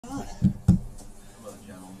Hello,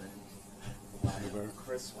 gentlemen.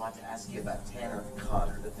 Chris, wanted to ask you about Tanner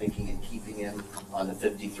Connor, the thinking in keeping him on the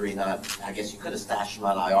 53, not, I guess you could have stashed him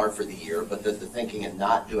on IR for the year, but the thinking in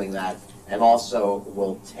not doing that, and also,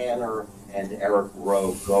 will Tanner and Eric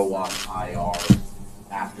Rowe go on IR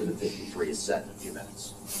after the 53 is set in a few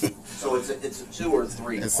minutes? So it's a 2 or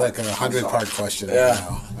 3. It's like a 100-part question. Yeah,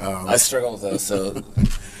 right now. I struggle with those. So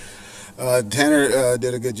Tanner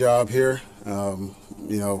did a good job here.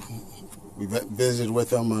 You know, we visited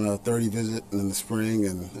with him on a 30 visit in the spring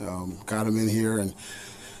and got him in here, and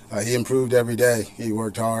he improved every day. He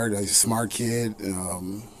worked hard. He's a smart kid.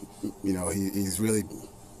 You know, he's really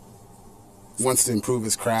wants to improve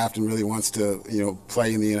his craft and really wants to, you know,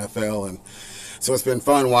 play in the NFL. And so it's been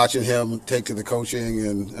fun watching him take to the coaching,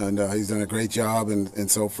 and he's done a great job.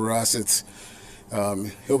 And so for us, it's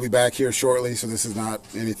he'll be back here shortly, so this is not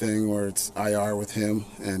anything where it's IR with him.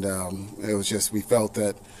 And it was just, we felt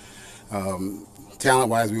that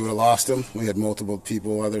talent-wise we would have lost him. We had multiple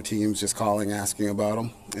people, other teams just calling, asking about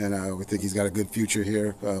him. And we think he's got a good future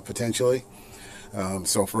here, potentially.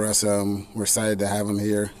 So for us, we're excited to have him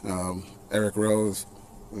here. Eric Rowe is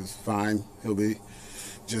fine. He'll be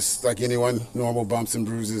just like anyone, normal bumps and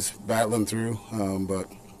bruises, battling through. But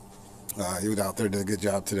he was out there, did a good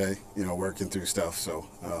job today, you know, working through stuff. So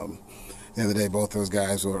at the end of the day, both those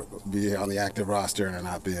guys will be on the active roster and are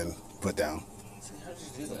not being put down. how did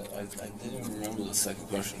you do that? I didn't even remember the second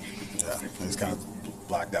question. Yeah, I just kind of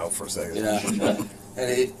blacked out for a second. Yeah.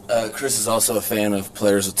 And Chris is also a fan of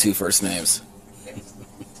players with 2 first names.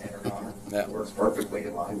 Tanner Connor. Yeah. Works perfectly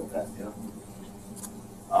in line with that, yeah.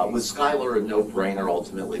 Was Skyler a no-brainer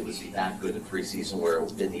ultimately? Was he that good in preseason where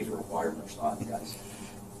it didn't even require much thought, guys?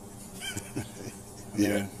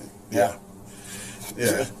 Yeah.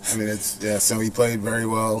 I mean, so he played very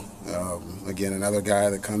well. Again, another guy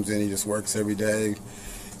that comes in, he just works every day.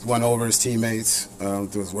 He's won over his teammates through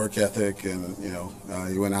his work ethic, and, you know,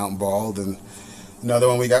 he went out and balled. And another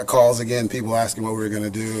one, we got calls again, people asking what we were going to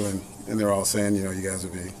do, and they're all saying, you know, you guys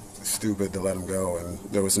would be stupid to let him go, and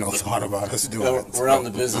there was no thought about us doing it. We're not in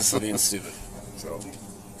the business of being stupid. So.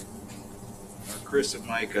 Chris and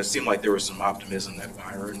Mike, seemed like there was some optimism that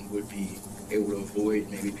Byron would be able to avoid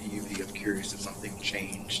maybe PUV. I'm curious if something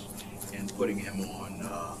changed in putting him on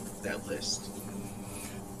that list.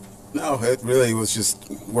 No, it really was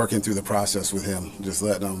just working through the process with him, just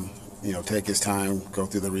letting him, you know, take his time, go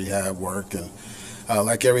through the rehab work, and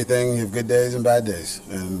like everything, you have good days and bad days.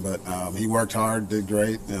 But he worked hard, did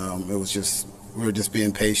great. It was just, we were just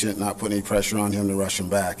being patient, not putting any pressure on him to rush him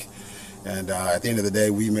back. And at the end of the day,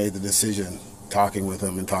 we made the decision, talking with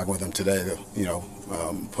him today, to, you know,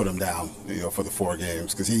 put him down, you know, for the 4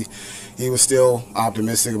 games, because he was still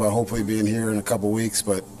optimistic about hopefully being here in a couple weeks,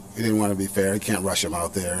 but we didn't want to be fair. He can't rush him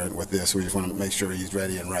out there with this. We just want to make sure he's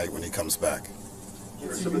ready and right when he comes back.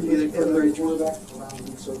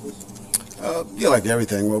 Yeah, like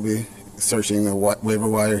everything, we'll be searching the waiver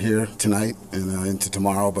wire here tonight and into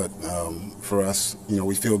tomorrow. But for us, you know,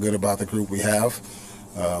 we feel good about the group we have.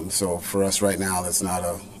 So for us right now, that's not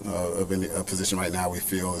a position right now we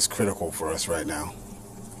feel is critical for us right now.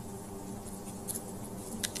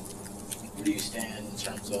 Where do you stand in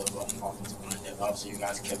terms of offensive line depth? Obviously, you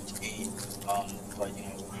guys kept 8, but you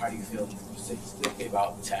know, how do you feel specifically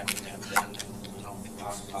about tackle depth and, you know,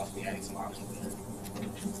 possibly adding some options there?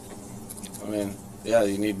 I mean, yeah,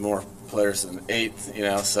 you need more players than 8, you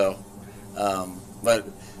know. So,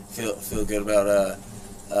 but feel good about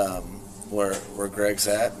where Greg's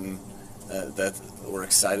at, and that we're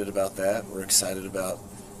excited about that. We're excited about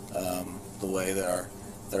the way that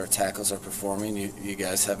our tackles are performing. You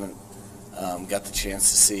guys haven't got the chance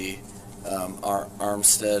to see our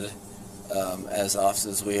Armstead as often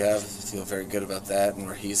as we have. Feel very good about that and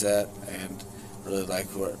where he's at, and really like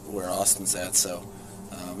where Austin's at. So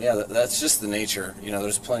yeah, that's just the nature. You know,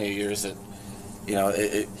 there's plenty of years that, you know,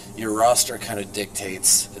 your roster kind of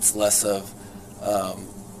dictates. It's less of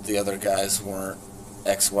the other guys weren't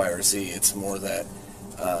X, Y, or Z. It's more that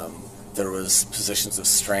there was positions of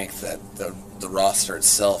strength that the roster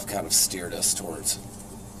itself kind of steered us towards.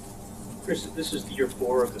 Chris, this is year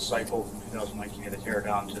 4 of the cycle from 2019 at the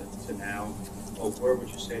teardown to now. Well, where would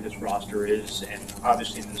you say this roster is? And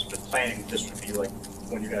obviously, in this planning, this would be like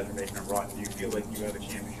when you guys are making a run. Do you feel like you have a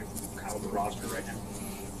championship caliber roster right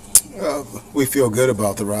now? We feel good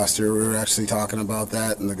about the roster. We were actually talking about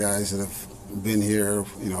that, and the guys that have been here,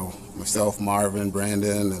 you know, myself, Marvin,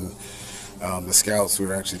 Brandon, and the scouts, we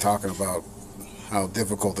were actually talking about how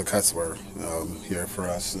difficult the cuts were here for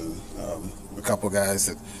us, and a couple guys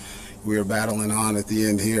that we were battling on at the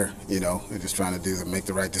end here, you know, and just trying to make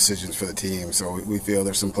the right decisions for the team. So we feel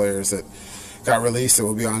there's some players that got released, it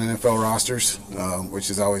will be on NFL rosters, which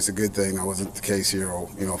is always a good thing. That wasn't the case here,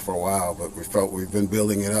 for a while, but we've been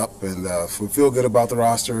building it up, and we feel good about the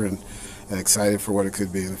roster and excited for what it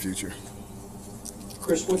could be in the future.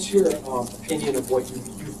 Chris, what's your opinion of what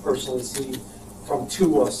you've personally seen from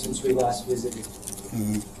Tua since we last visited?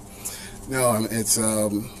 Mm-hmm. No, I mean,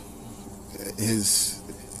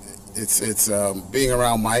 it's being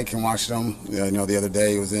around Mike and watching him. The other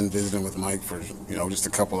day he was in visiting with Mike for just a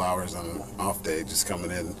couple hours on an off day, just coming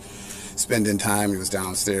in, spending time. He was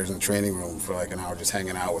downstairs in the training room for like an hour, just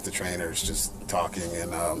hanging out with the trainers, just talking,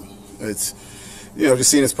 and it's just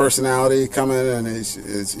seeing his personality coming, and it's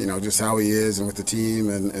just how he is and with the team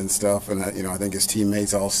and stuff. And I think his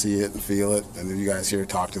teammates all see it and feel it. And you guys here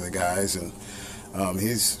talk to the guys, and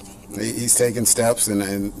he's taking steps,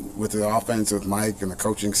 and with the offense with Mike and the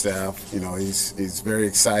coaching staff, he's very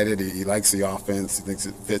excited. He likes the offense. He thinks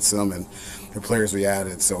it fits him and the players we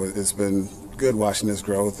added. So it's been good watching his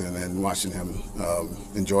growth and watching him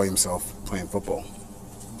enjoy himself playing football.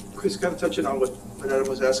 Chris, kind of touching on what Adam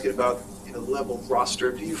was asking about, the level of roster.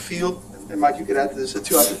 Do you feel, and Mike, you could add to this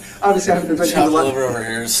too, obviously I haven't been Chop over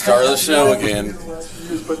here, start the show again.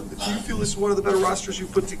 But do you feel this is one of the better rosters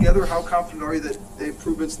you've put together? How confident are you that the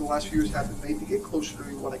improvements in the last few years have been made to get closer to where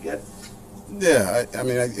you want to get? Yeah,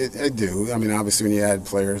 I do. I mean, obviously when you add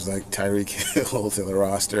players like Tyreek Hill to the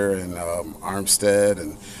roster, and Armstead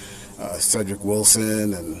and Cedric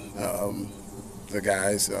Wilson and the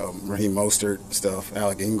guys, Raheem Mostert stuff,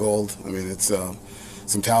 Alec Ingold. I mean, it's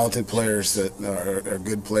some talented players that are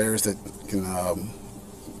good players that can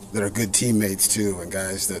that are good teammates too, and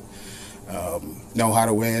guys that know how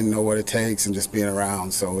to win, know what it takes, and just being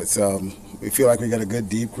around. So it's we feel like we got a good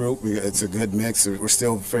deep group. It's a good mix. We're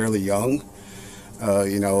still fairly young.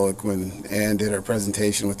 Like when Ann did her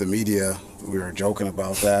presentation with the media, we were joking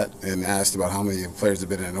about that and asked about how many players have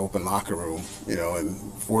been in an open locker room, and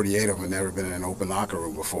 48 of them had never been in an open locker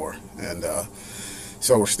room before. And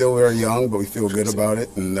so we're still very young, but we feel good about it.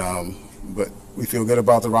 And but we feel good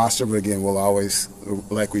about the roster. But again, we'll always,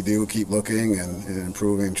 like we do, keep looking and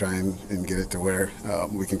improving and trying and get it to where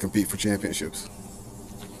we can compete for championships.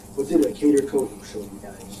 What did a cater coach show you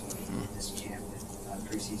guys this camp and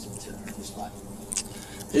preseason to earn this spot?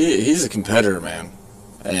 He's a competitor, man,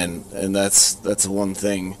 and that's one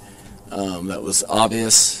thing that was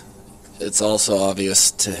obvious. It's also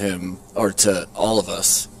obvious to him, or to all of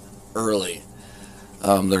us, early.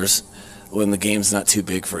 There's when the game's not too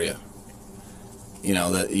big for you.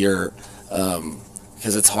 That you're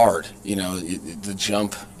because it's hard. The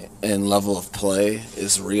jump and level of play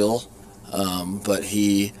is real, but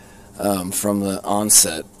he from the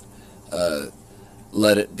onset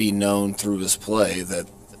let it be known through his play that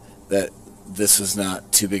this was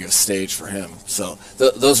not too big of a stage for him. So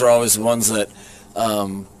those are always the ones that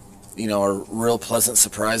are real pleasant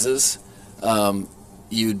surprises.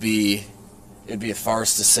 It'd be a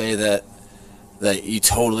farce to say that you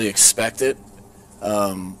totally expect it.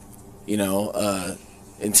 In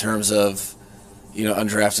terms of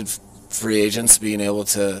undrafted free agents being able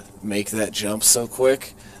to make that jump so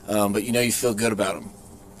quick, but you feel good about them.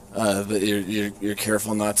 But you're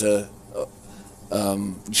careful not to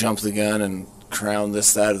jump the gun and crown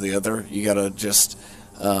this, that, or the other. You got to just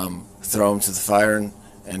throw them to the fire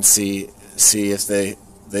and see if they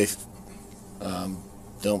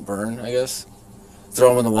don't burn, I guess. Throw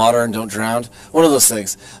them in the water and don't drown. One of those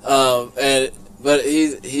things. But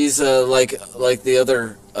he's like the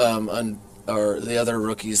other or the other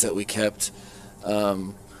rookies that we kept.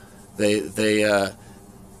 They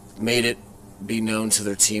made it be known to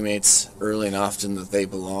their teammates early and often that they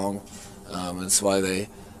belong. That's why they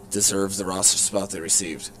deserve the roster spot they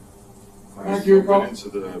received. What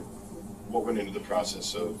went into the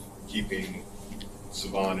process of keeping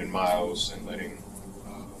Savon and Miles and letting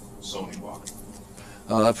Sony walk?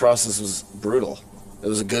 That process was brutal. It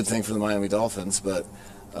was a good thing for the Miami Dolphins, but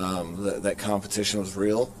that competition was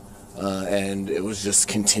real, and it was just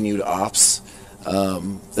continued ops.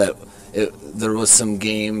 There was some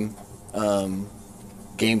game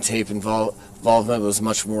tape involvement. It was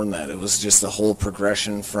much more than that. It was just a whole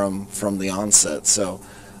progression from the onset. So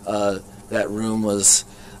that room was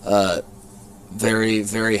very,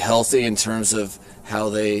 very healthy in terms of how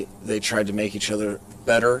they tried to make each other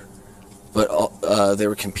better, but they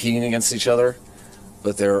were competing against each other,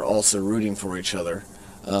 but they were also rooting for each other.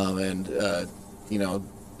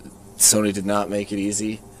 Sony did not make it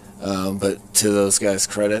easy, but to those guys'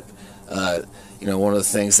 credit, one of the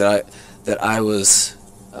things that I was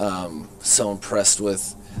so impressed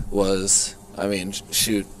with was,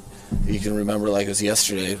 you can remember like it was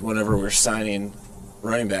yesterday, whenever we were signing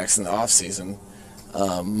running backs in the off season,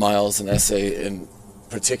 Miles and Essay in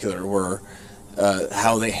particular were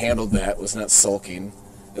how they handled that was not sulking.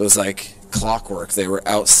 It was like clockwork. They were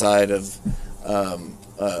outside of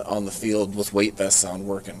on the field with weight vests on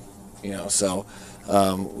working, so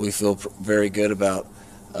we feel very good about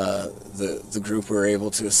the group we were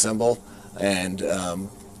able to assemble, and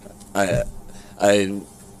I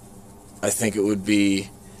think it would be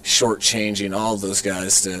shortchanging all of those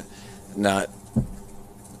guys to not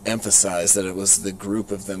emphasize that it was the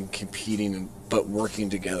group of them competing but working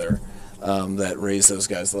together that raised those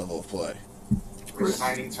guys' level of play.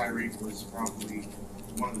 Signing Tyreek was probably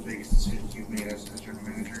one of the biggest decisions you've made as general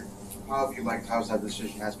manager. How have you liked how that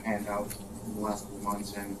decision has panned out in the last couple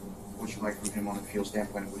months, and what you like from him on the field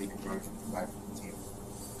standpoint and what he can provide for the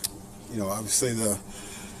team? Obviously the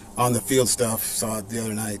on the field stuff, saw it the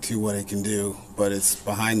other night too, what he can do, but it's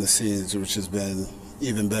behind the scenes, which has been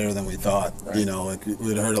even better than we thought. Right.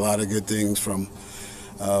 We'd heard a lot of good things from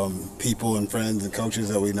people and friends and coaches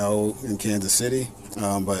that we know in Kansas City,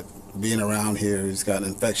 but being around here, he's got an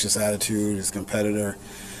infectious attitude, he's a competitor,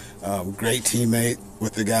 great teammate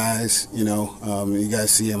with the guys. You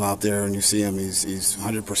guys see him out there and you see him, he's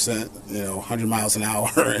 100%, 100 miles an hour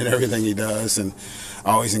in everything he does, and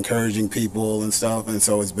always encouraging people and stuff. And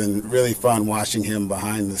so it's been really fun watching him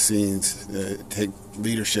behind the scenes take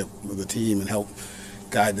leadership of the team and help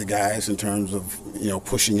guide the guys in terms of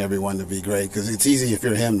pushing everyone to be great, because it's easy if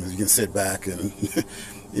you're him, you can sit back and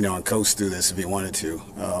and coast through this if he wanted to,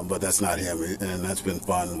 but that's not him, and that's been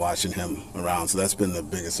fun watching him around. So that's been the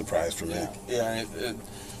biggest surprise for me. Yeah,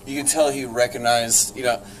 you can tell he recognized,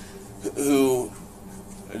 who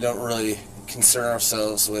don't really concern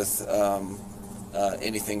ourselves with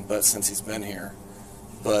anything but since he's been here.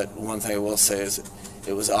 But one thing I will say is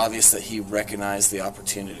it was obvious that he recognized the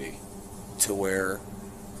opportunity to where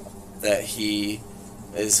that he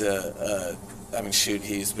is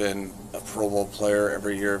he's been a Pro Bowl player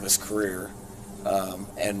every year of his career,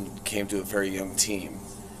 and came to a very young team,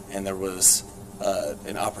 and there was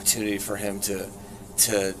an opportunity for him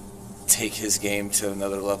to take his game to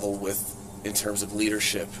another level in terms of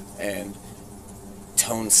leadership and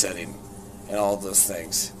tone setting and all of those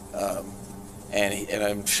things, and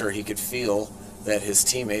I'm sure he could feel that his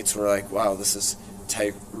teammates were like, wow, this is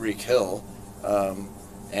Tyreek Hill,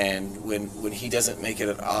 and when he doesn't make it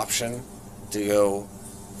an option to go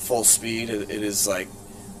full speed, it is like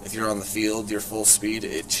if you're on the field, you're full speed,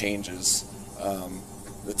 it changes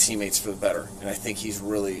the teammates for the better. And I think he's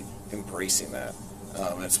really embracing that.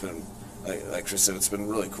 It's been, like Chris said, it's been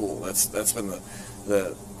really cool. That's been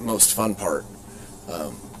the most fun part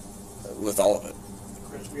with all of it.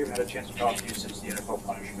 Chris, we haven't had a chance to talk to you since the NFL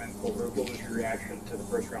punishment. What was your reaction to the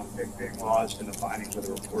first round pick being lost and the findings of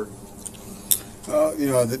the report? At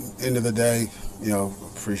the end of the day,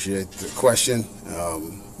 appreciate the question.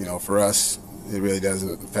 For us, it really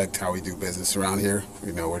doesn't affect how we do business around here.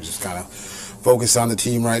 We're just kind of focused on the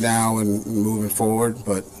team right now and moving forward.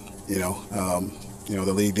 But,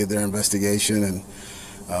 the league did their investigation, and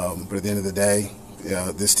but at the end of the day,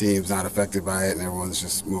 this team's not affected by it, and everyone's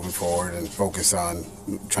just moving forward and focused on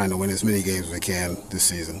trying to win as many games as we can this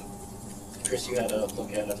season. Chris, you had to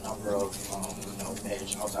look at a number of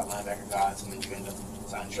edge, outside linebacker guys, and then you ended up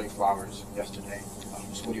signing Trey Flowers yesterday.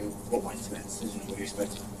 So what went into that decision? What do you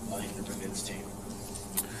expect him to bring to this team?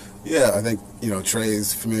 Yeah, I think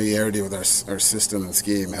Trey's familiarity with our system and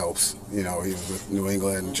scheme helps. He was with New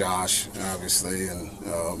England, Josh, obviously, and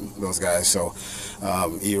those guys. So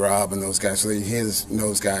E-Rob and those guys. So he has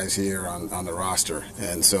those guys here on the roster,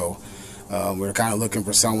 and so we're kind of looking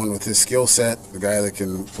for someone with his skill set, the guy that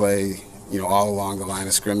can play all along the line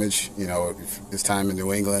of scrimmage. His time in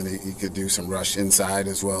New England, he could do some rush inside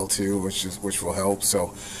as well too, which will help.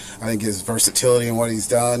 So I think his versatility and what he's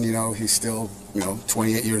done, he's still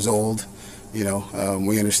 28 years old.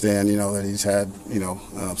 We understand that he's had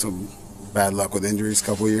some bad luck with injuries a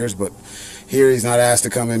couple of years, but here he's not asked to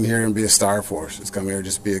come in here and be a star for us. He's come here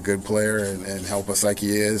just be a good player and help us like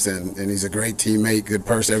he is, and he's a great teammate, good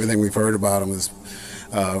person. Everything we've heard about him is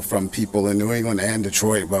from people in New England and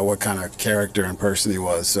Detroit about what kind of character and person he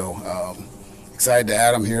was. So excited to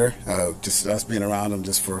add him here. Just us being around him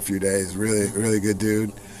just for a few days. Really, really good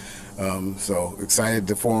dude. So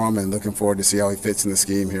excited for him and looking forward to see how he fits in the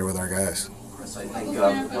scheme here with our guys. Chris,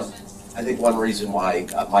 I think one reason why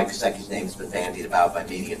Mike Gesicki's name has been bandied about by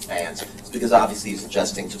media and fans is because obviously he's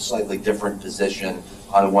adjusting to a slightly different position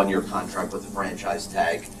on a one-year contract with a franchise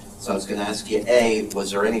tag. So I was going to ask you, A,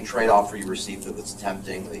 was there any trade offer you received that was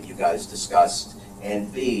tempting that you guys discussed?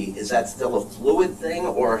 And B, is that still a fluid thing,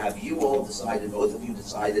 or have you all decided, both of you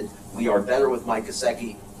decided, we are better with Mike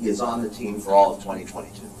Gesicki, he is on the team for all of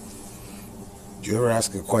 2022? Do you ever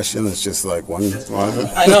ask a question that's just like one?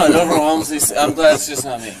 I know it overwhelms me. I'm glad it's just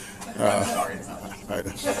not me. Right.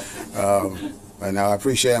 And now I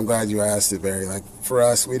appreciate. I'm glad you asked it, Barry. Like for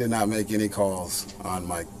us, we did not make any calls on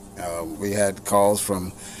Mike. We had calls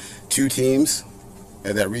from 2 teams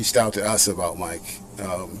that reached out to us about Mike.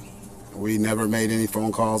 We never made any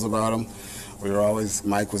phone calls about him. We were always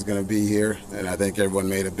Mike was going to be here, and I think everyone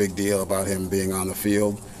made a big deal about him being on the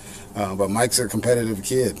field. But Mike's a competitive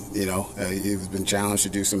kid, you know. He's been challenged to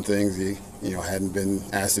do some things he, you know, hadn't been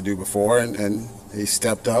asked to do before, and he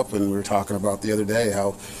stepped up. And we were talking about the other day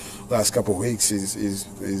how last couple of weeks he's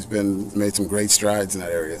made some great strides in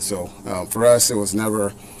that area. So for us, it was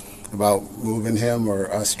never about moving him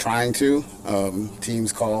or us trying to.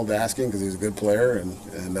 Teams called asking because he's a good player, and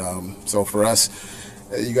so for us.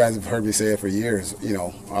 You guys have heard me say it for years. You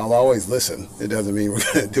know, I'll always listen. It doesn't mean we're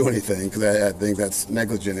going to do anything because I think that's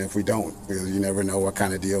negligent if we don't, because you never know what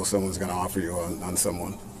kind of deal someone's going to offer you on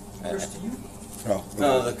someone.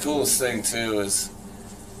 No, the coolest thing too is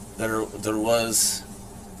there was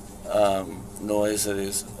noise that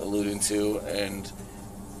he's alluding to, and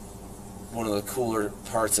one of the cooler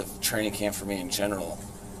parts of training camp for me in general,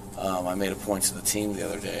 I made a point to the team the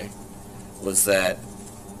other day, was that.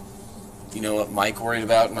 You know what Mike worried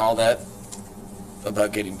about and all that?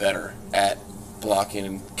 About getting better at blocking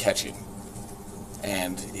and catching.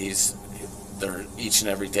 And he's there each and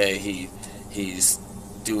every day he's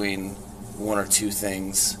doing 1 or 2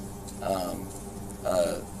 things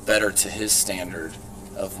better to his standard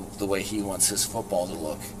of the way he wants his football to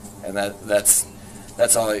look. And that's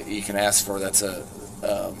all you can ask for. That's a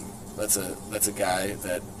guy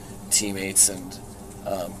that teammates and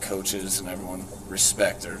coaches and everyone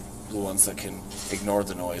respect or the ones that can ignore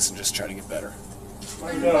the noise and just try to get better.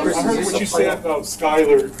 I heard what you said about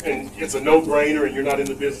Skyler, and it's a no-brainer, and you're not in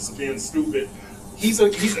the business of being stupid. He's a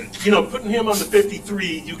you know, putting him on the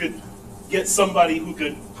 53, you could get somebody who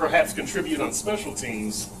could perhaps contribute on special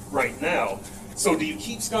teams right now. So do you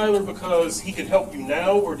keep Skyler because he can help you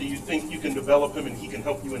now, or do you think you can develop him and he can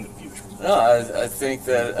help you in the future? No, I think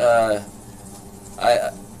that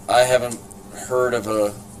I haven't heard of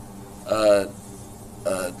a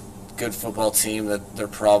good football team that their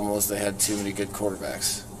problem was they had too many good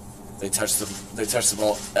quarterbacks. They touched the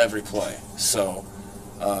ball every play. So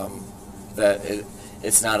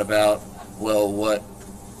it's not about what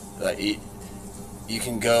you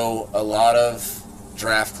can go a lot of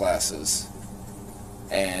draft classes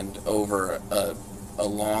and over a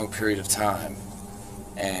long period of time,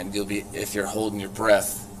 and if you're holding your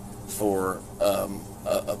breath for a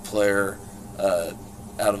player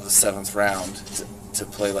out of the 7th round to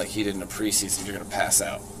play like he did in a preseason, you're going to pass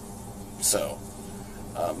out. So,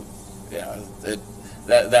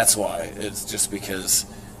 that's why. It's just because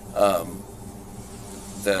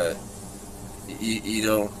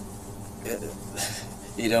you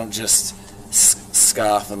don't just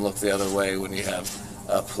scoff and look the other way when you have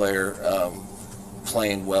a player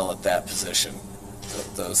playing well at that position.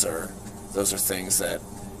 Those are things that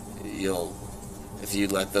if you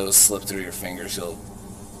let those slip through your fingers, you'll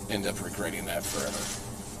end up regretting that forever.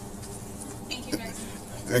 Thank you, guys.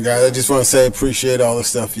 Hey guys, I just want to say appreciate all the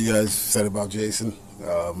stuff you guys said about Jason.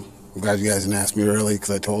 I'm glad you guys didn't ask me early, because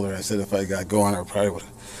I told her, I said if I got going, I probably would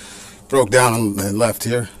have broke down and left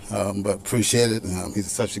here. But appreciate it.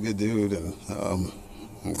 He's such a good dude, and I'm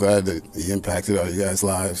glad that he impacted all you guys'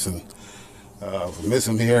 lives. And we miss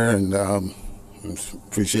him here, and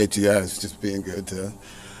appreciate you guys just being good to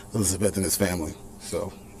Elizabeth and his family.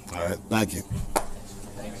 So, all right, thank you.